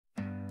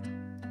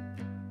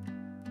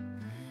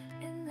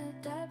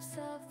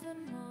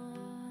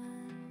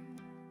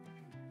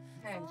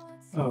Hey,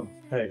 Oh,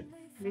 hey.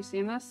 have you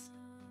seen this?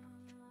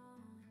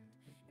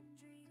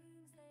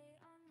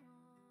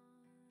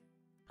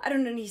 I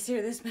don't know need to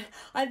hear this, but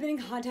I've been in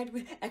contact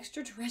with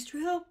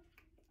extraterrestrial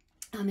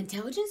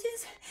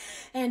intelligences,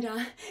 and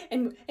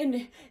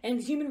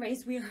human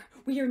race.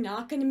 We are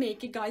not gonna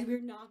make it, guys. We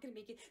are not gonna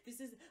make it. This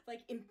is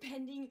like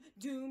impending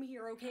doom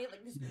here, okay?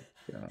 Like this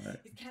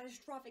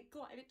catastrophic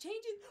climate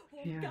changes. Oh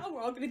my Yeah. God,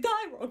 we're all gonna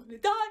die. We're all gonna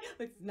die.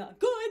 Like it's not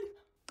good.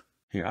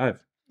 Here,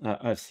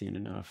 I've seen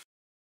enough.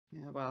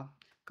 Yeah, well,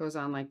 goes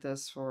on like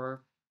this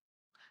for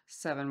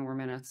 7 more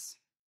minutes.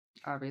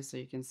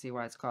 Obviously, you can see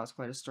why it's caused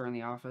quite a stir in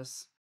the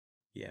office.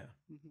 Yeah.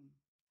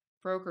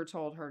 Broker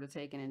told her to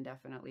take an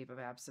indefinite leave of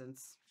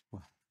absence.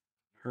 Well,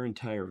 her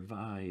entire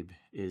vibe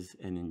is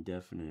an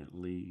indefinite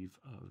leave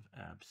of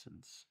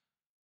absence.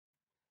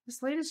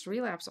 This latest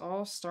relapse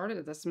all started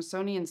at the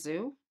Smithsonian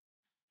Zoo.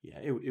 Yeah,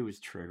 it was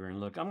triggering.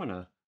 Look, I'm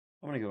gonna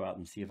go out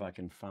and see if I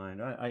can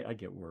find. I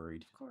get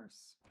worried. Of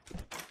course.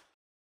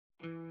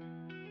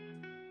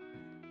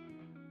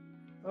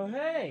 Oh,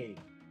 hey.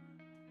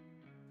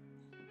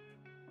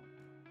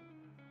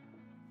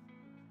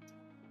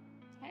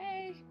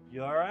 Hey.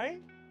 You all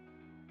right?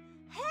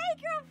 Hey,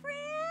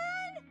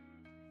 girlfriend.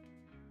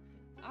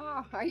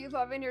 Oh, are you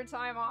loving your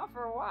time off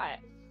or what?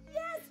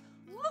 Yes.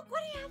 Look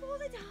what I have all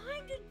the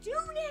time to do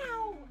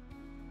now.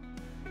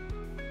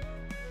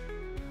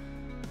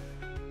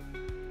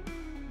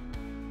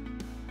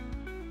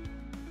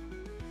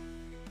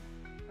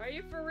 Are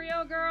you for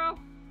real, girl?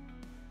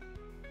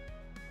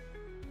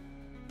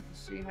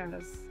 She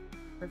has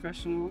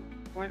professional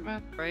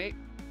appointment, right?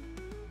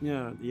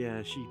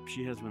 Yeah,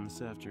 she has one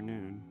this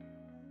afternoon.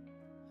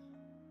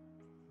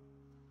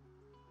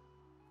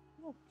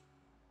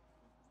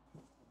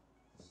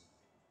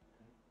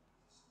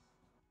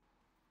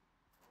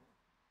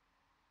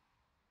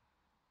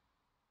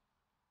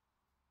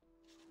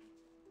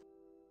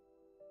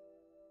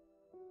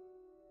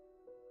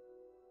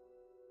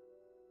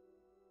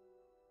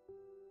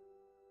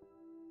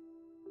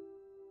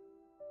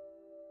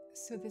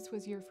 So this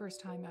was your first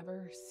time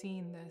ever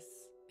seeing this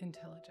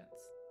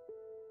intelligence?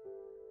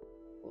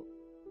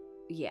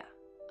 Yeah.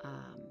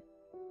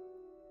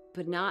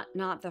 But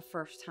not the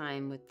first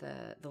time with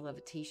the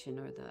levitation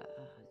or the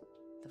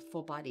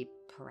full body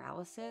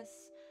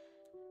paralysis.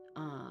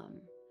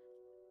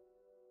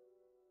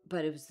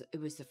 But it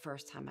was the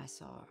first time I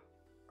saw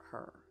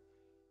her.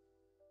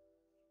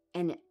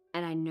 And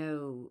I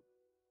know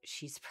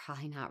she's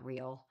probably not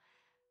real.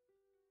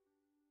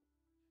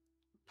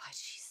 But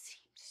she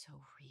seemed so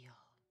real.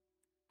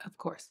 Of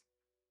course.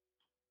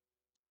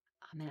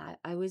 I mean,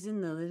 I was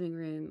in the living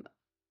room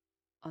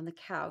on the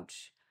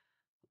couch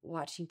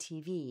watching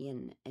TV,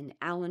 and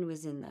Alan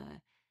was in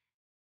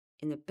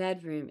the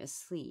bedroom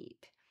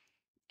asleep,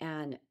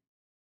 and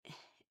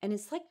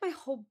it's like my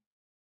whole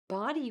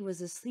body was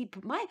asleep,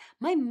 but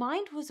my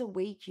mind was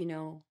awake, you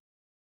know.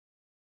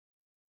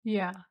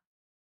 Yeah.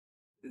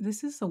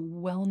 This is a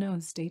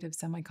well-known state of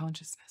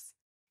semi-consciousness.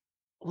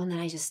 Well, then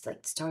I just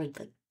like started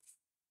like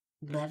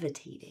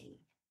levitating.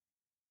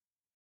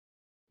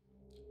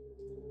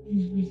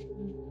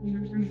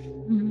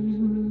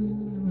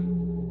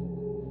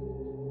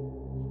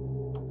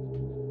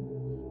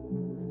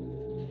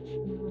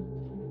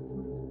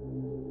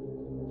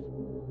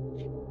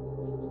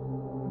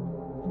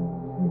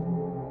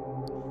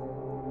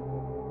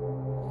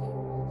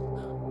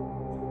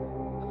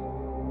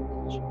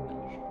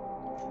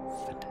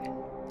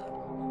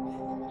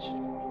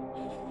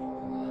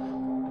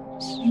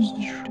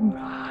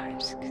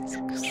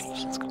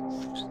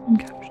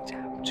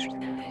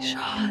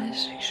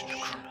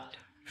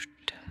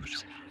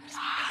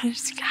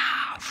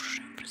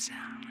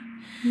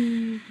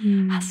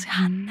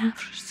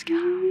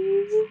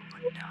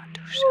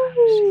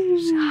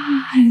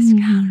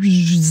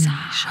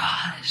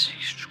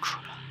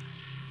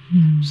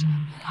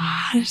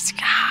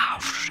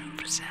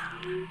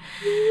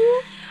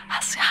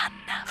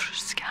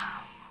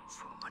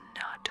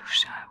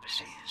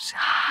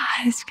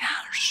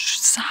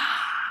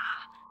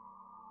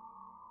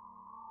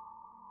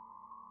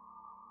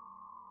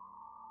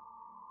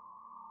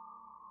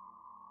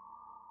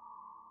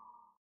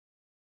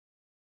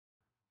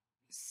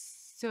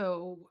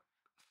 So,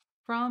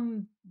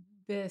 from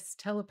this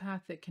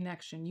telepathic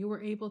connection, you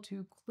were able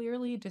to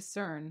clearly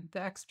discern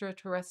the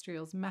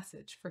extraterrestrials'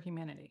 message for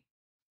humanity.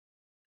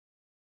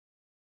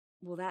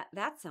 Well,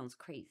 that sounds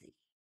crazy.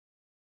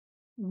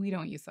 We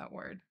don't use that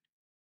word.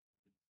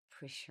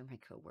 Pretty sure my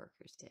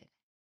coworkers did.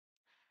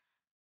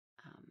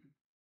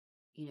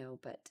 You know,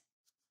 but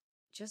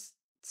just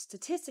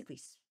statistically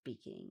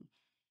speaking,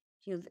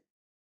 you know,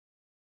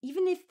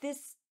 even if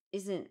this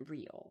isn't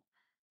real,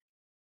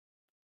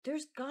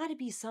 there's got to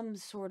be some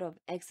sort of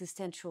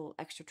existential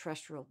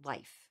extraterrestrial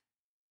life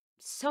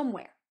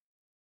somewhere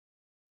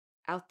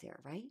out there,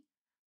 right?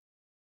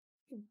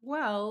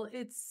 Well,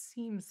 it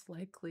seems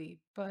likely,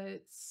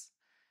 but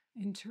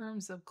in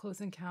terms of close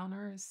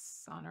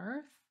encounters on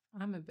Earth,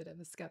 I'm a bit of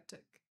a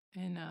skeptic.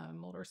 In a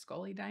Mulder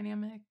Scully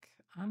dynamic,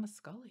 I'm a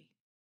Scully.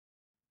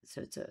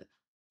 So it's a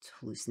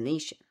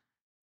hallucination.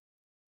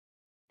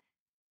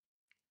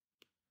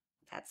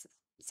 That's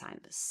a sign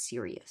of a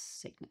serious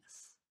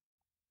sickness.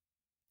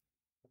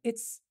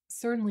 It's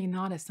certainly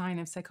not a sign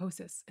of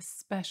psychosis,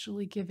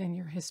 especially given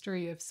your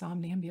history of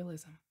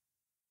somnambulism.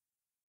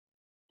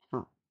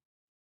 Huh.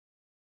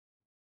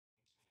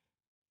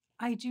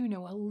 I do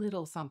know a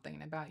little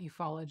something about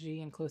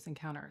ufology and close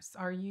encounters.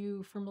 Are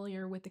you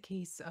familiar with the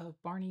case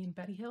of Barney and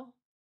Betty Hill?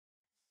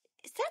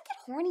 Is that the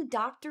horny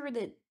doctor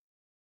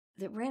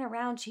that ran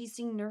around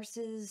chasing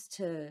nurses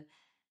to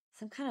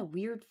some kind of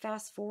weird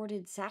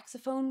fast-forwarded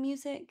saxophone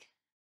music?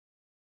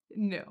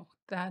 No,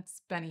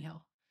 that's Benny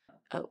Hill.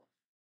 Oh,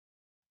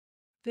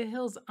 The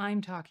Hills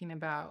I'm talking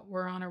about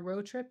were on a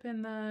road trip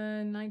in the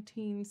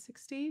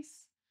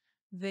 1960s.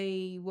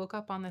 They woke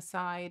up on the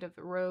side of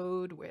the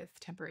road with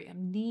temporary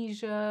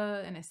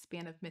amnesia and a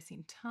span of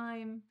missing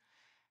time.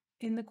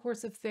 In the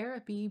course of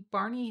therapy,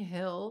 Barney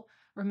Hill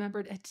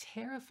remembered a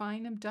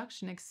terrifying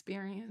abduction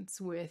experience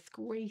with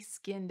gray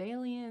skinned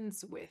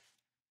aliens with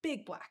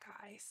big black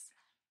eyes.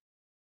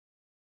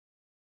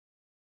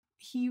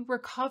 He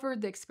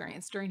recovered the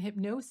experience during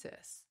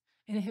hypnosis.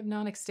 In a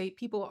hypnotic state,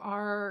 people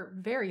are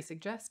very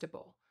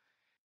suggestible.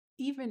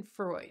 Even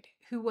Freud,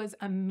 who was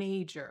a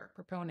major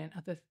proponent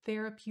of the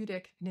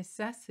therapeutic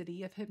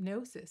necessity of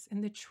hypnosis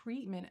in the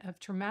treatment of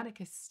traumatic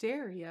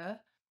hysteria,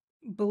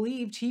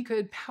 believed he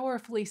could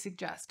powerfully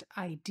suggest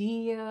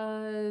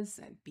ideas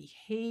and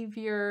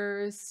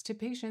behaviors to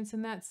patients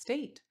in that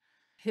state.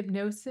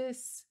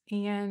 Hypnosis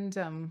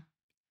and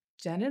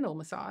genital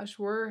massage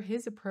were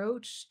his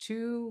approach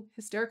to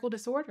hysterical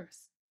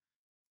disorders.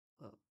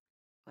 well,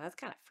 that's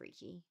kind of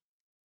freaky.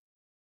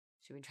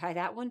 Should we try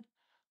that one?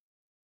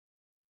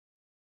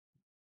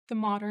 The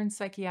modern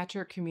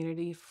psychiatric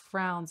community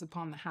frowns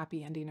upon the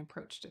happy ending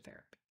approach to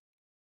therapy.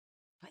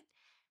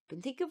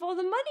 But think of all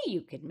the money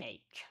you could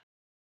make.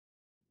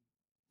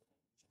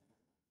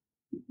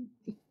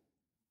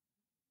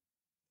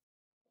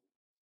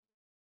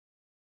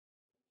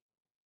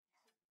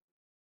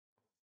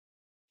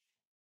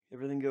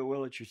 Everything go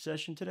well at your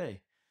session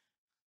today?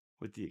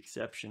 With the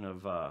exception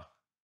of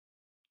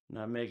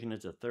not making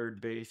it to third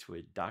base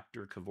with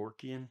Dr.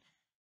 Kevorkian?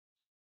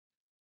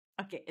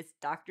 Okay, it's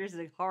Dr.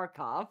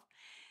 Zakharkov.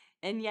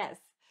 And yes,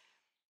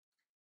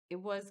 it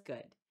was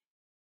good.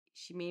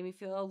 She made me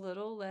feel a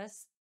little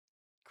less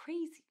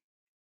crazy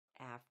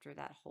after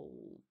that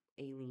whole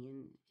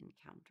alien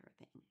encounter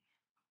thing.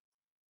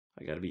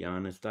 I gotta be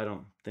honest, I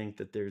don't think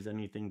that there's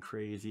anything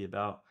crazy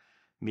about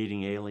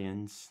meeting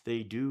aliens.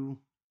 They do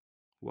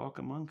walk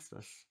amongst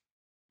us.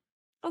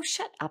 Oh,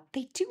 shut up.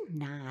 They do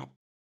not.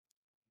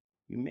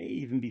 You may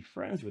even be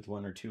friends with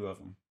one or two of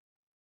them.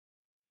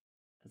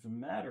 As a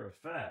matter of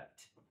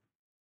fact,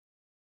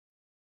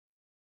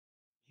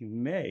 you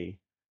may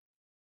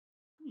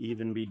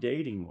even be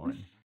dating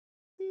one.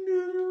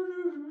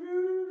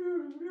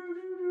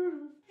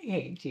 I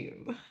hate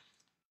you.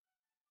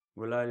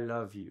 Well, I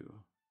love you.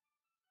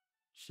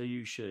 So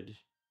you should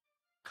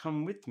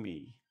come with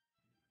me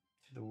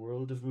to the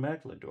world of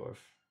Meckledorf.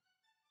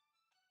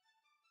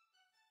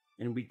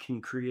 And we can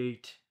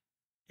create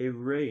a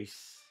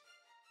race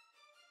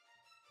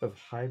of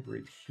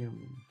hybrid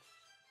humans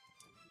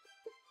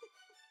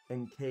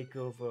and take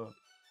over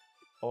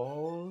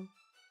all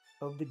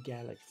of the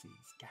galaxies.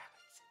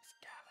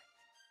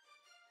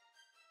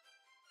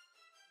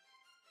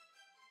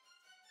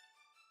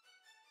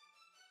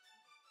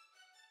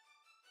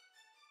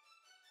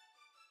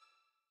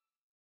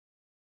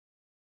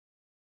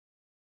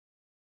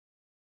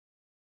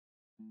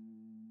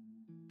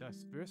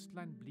 Das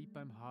Würstlein blieb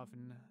beim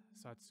Hafen,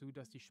 sah zu,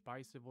 dass die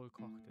Speise wohl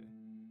kochte.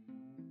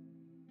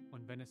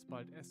 Und wenn es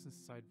bald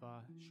Essenszeit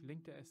war,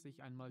 schlingte es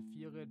sich einmal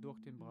viere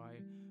durch den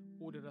Brei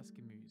oder das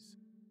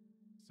Gemüs.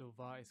 So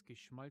war es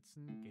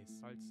geschmolzen,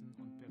 gesalzen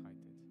und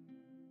bereitet.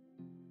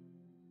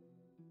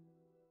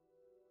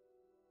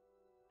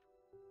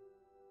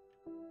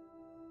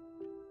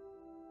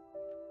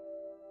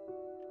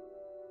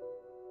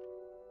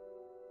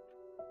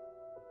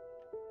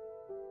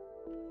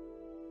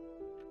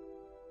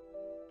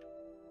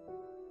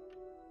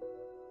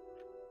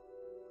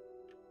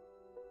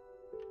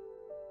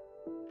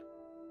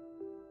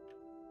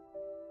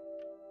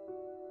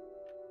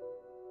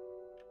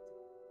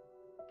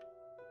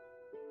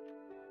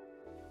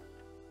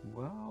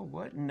 Well,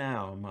 what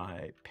now,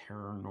 my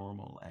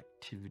paranormal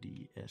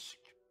activity-esque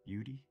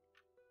beauty?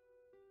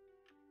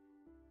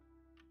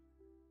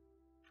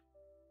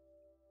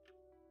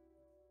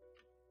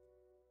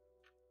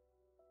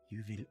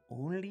 You will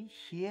only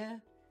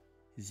hear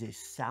the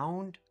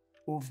sound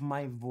of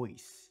my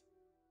voice.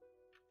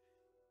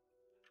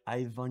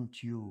 I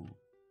want you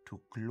to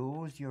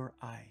close your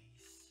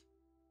eyes.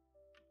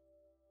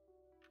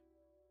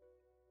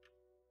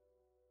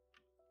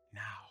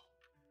 Now,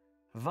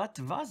 what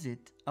was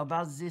it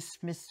about the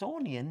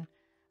Smithsonian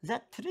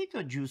that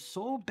triggered you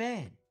so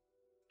bad?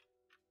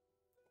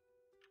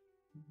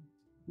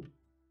 The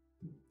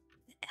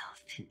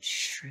elephant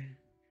shrew.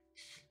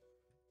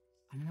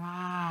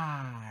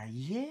 Ah,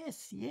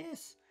 yes,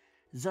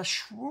 the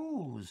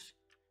shrews.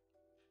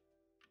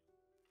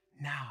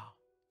 Now.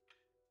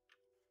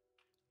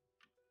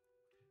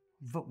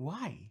 But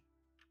why?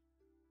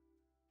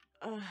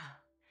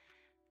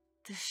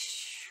 The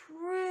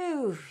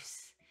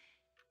shrews.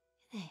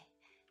 They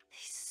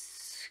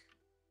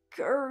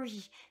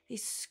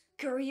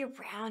scurry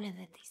around and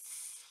then they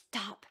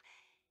stop.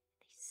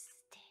 They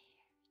stare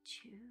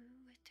at you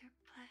with their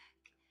black,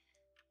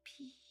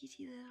 beady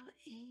little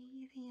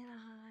alien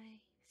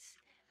eyes.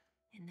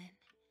 And then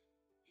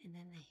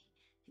they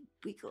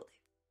wiggle their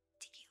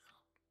sticky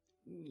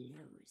little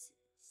noses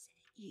at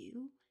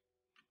you.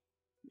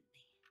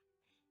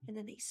 And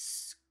then they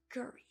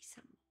scurry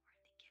some more.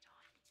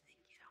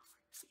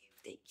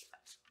 They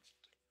get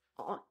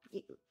on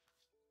you.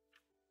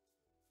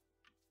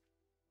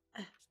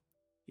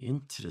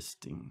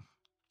 Interesting.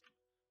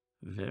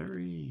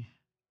 Very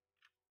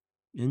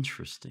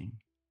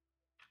interesting.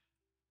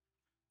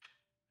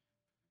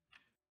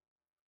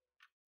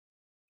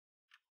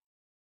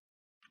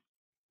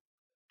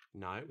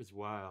 No, it was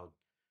wild.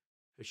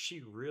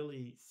 She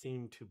really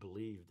seemed to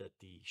believe that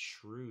the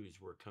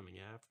shrews were coming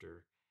after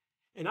her.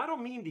 And I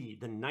don't mean the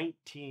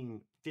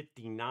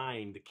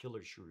 1959 the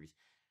killer shrews.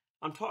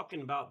 I'm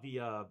talking about the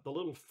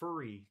little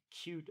furry,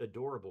 cute,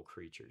 adorable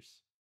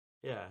creatures.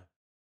 Yeah.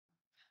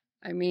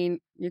 I mean,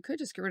 you could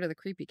just get rid of the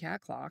creepy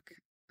cat clock.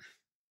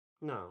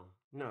 No,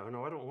 I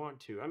don't want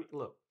to. I mean,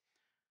 look,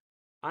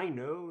 I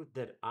know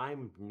that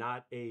I'm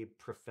not a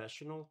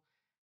professional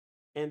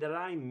and that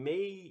I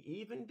may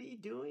even be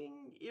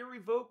doing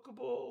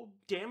irrevocable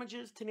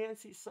damages to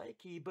Nancy's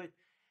psyche, but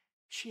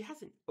she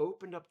hasn't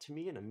opened up to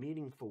me in a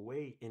meaningful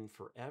way in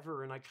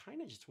forever, and I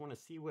kind of just want to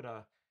see what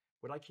I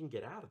can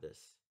get out of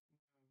this.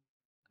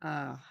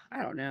 I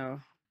don't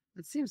know.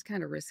 It seems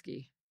kind of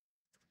risky.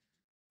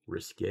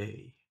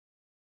 Risque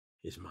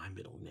is my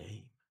middle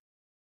name.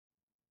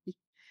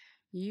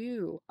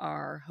 You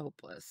are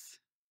hopeless.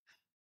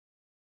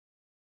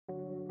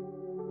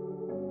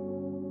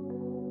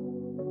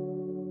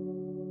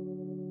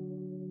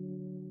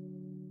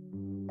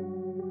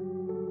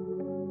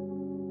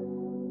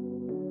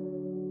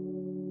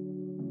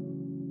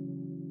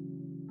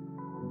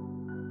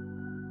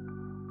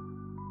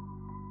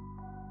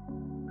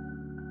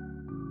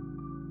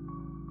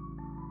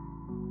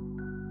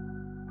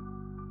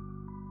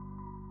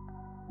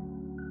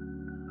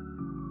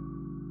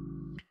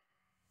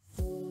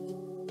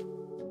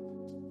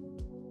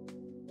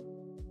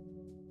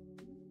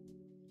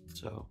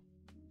 So,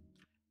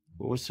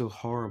 what was so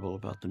horrible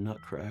about the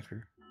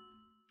Nutcracker?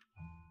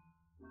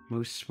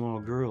 Most small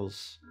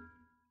girls,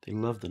 they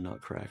love the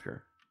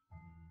Nutcracker.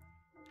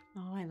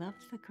 Oh, I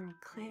loved the girl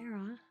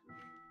Clara.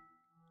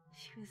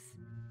 She was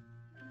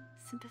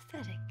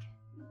sympathetic.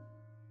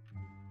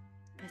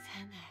 But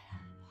then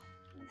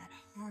that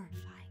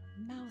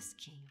horrifying mouse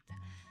came with the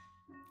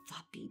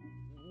floppy,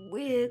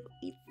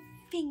 wiggly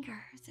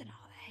fingers and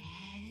all the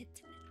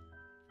heads and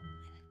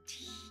the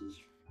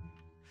teeth.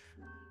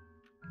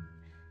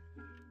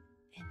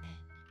 And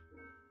then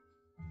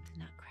the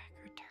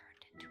Nutcracker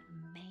turned into a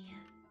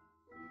man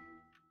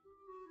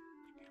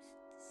with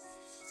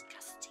this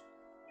disgusting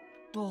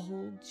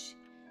bulge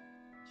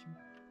in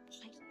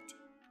white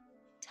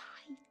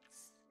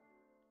tights.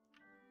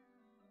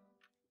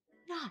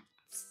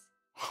 Nuts.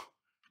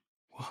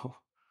 Whoa.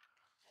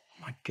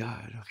 My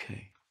God,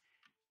 okay.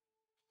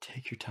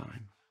 Take your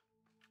time.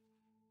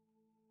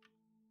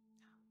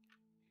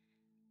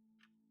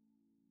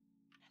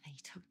 And then he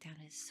took down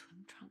his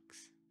swim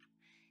trunks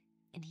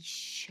and he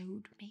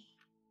showed me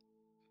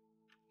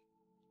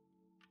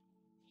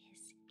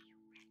his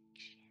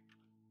erection.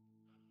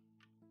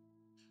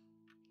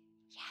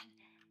 Yeah,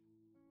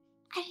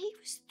 and he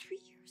was 3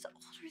 years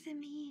older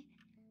than me.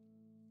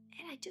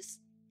 And I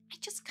just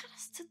kind of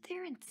stood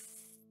there and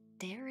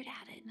stared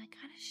at it, and I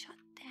kind of shut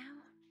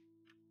down.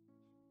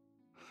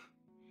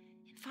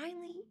 And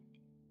finally,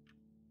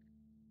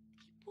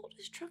 he pulled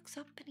his trunks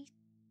up and he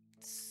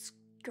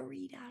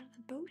scurried out of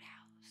the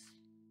boathouse.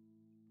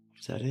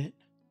 Was that it?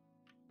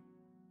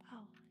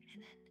 Oh,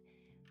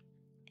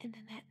 and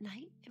then that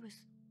night it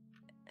was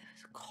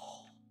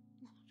cold,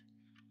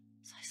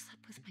 so I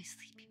slept with my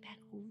sleeping bag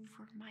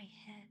over my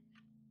head,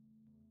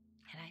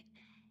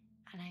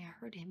 and I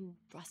heard him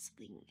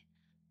rustling,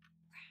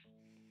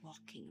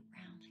 walking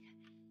around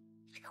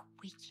like a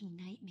waking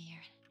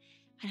nightmare,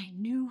 and I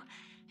knew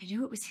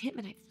it was him,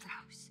 and I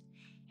froze,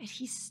 and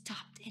he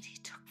stopped, and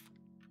it took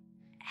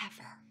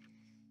forever,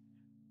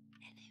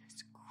 and it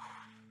was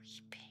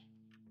creeping,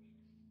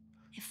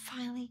 and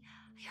finally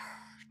I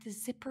heard the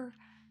zipper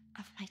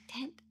of my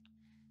tent.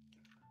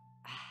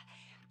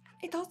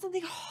 I thought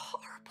something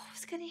horrible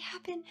was going to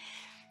happen,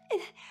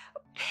 and a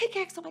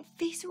pickaxe on my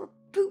face or a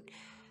boot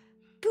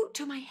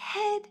to my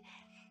head.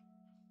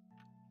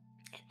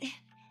 And then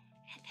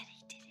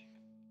he did it.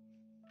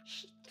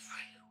 He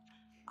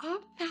threw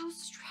a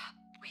mousetrap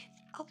with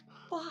a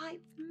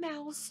live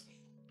mouse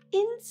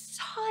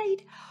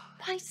inside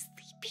my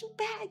sleeping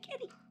bag,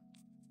 and he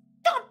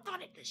stomped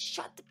on it to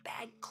shut the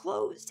bag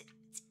closed.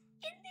 It's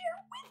in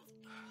there with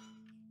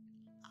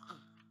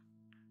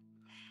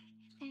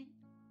me. And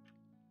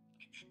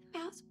then the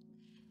mouse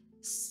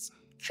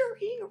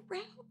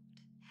around.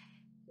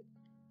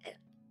 And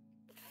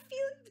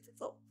feeling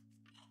so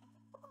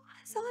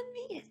was on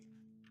me. And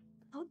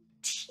oh,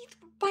 teeth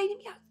were biting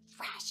me. I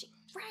was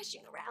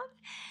thrashing around.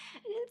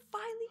 And then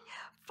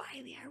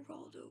finally I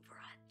rolled over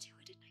onto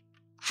it and I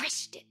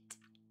crushed it.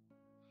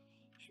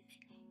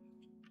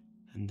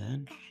 And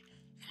then? And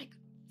I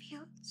could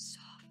feel its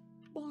soft,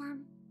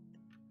 warm,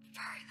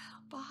 furry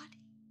little body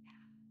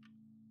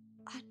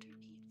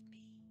underneath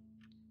me.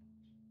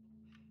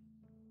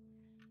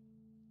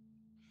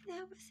 And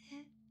that was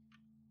it.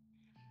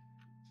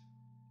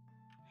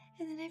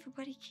 And then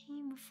everybody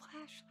came with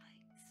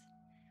flashlights.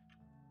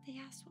 They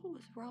asked what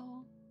was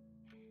wrong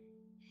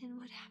and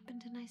what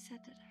happened, and I said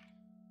that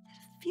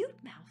a field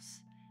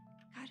mouse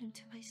got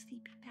into my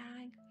sleeping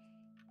bag.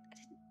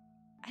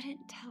 I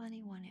didn't tell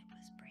anyone it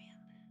was Brandon.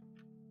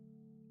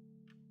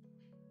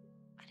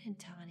 I didn't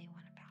tell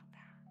anyone about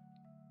that.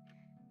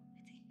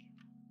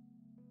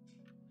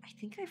 I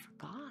think I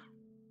forgot.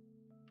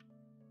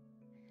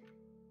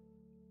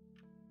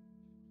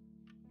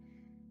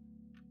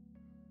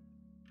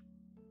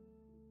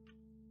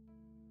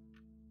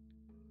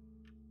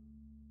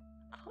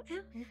 Oh,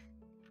 Ellen.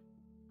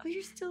 Oh,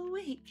 you're still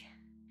awake.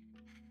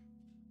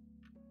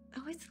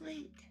 Oh, it's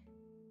late.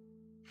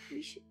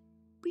 We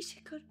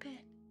should go to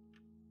bed.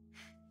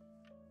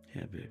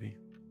 Yeah, baby.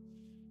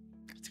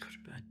 Let's go to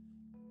bed.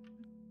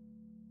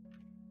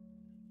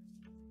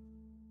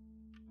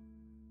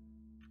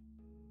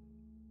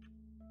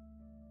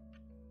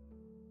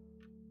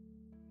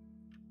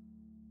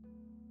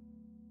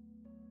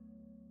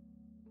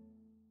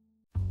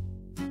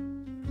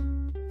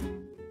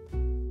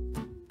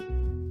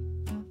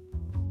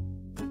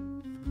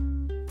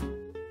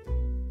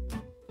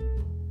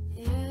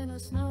 In a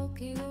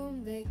smoky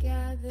room they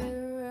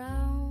gather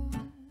round,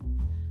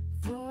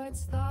 for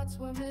its thoughts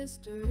where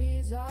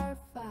mysteries are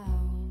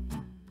found.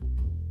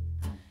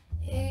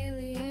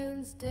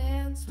 Aliens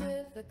dance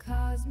with a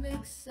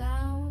cosmic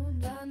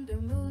sound under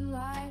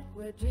moonlight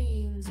where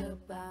dreams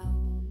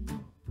abound.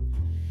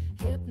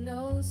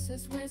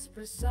 Hypnosis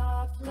whispers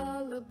soft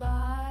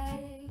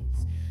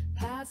lullabies,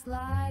 past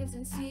lives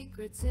and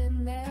secrets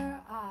in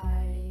their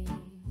eyes.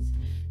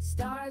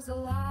 Stars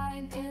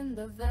align in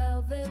the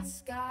velvet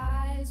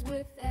skies.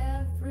 With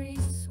every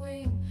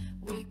swing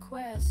we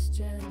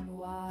question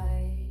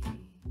why.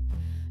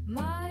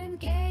 Mind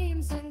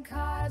games and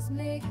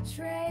cosmic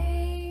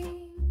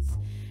trains,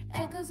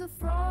 echoes of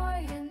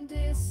Freud in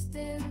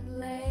distant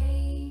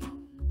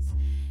lanes.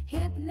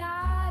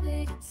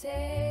 Hypnotic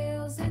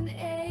tales and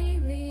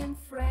alien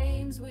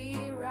frames, we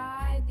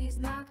ride these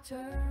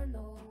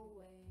nocturnal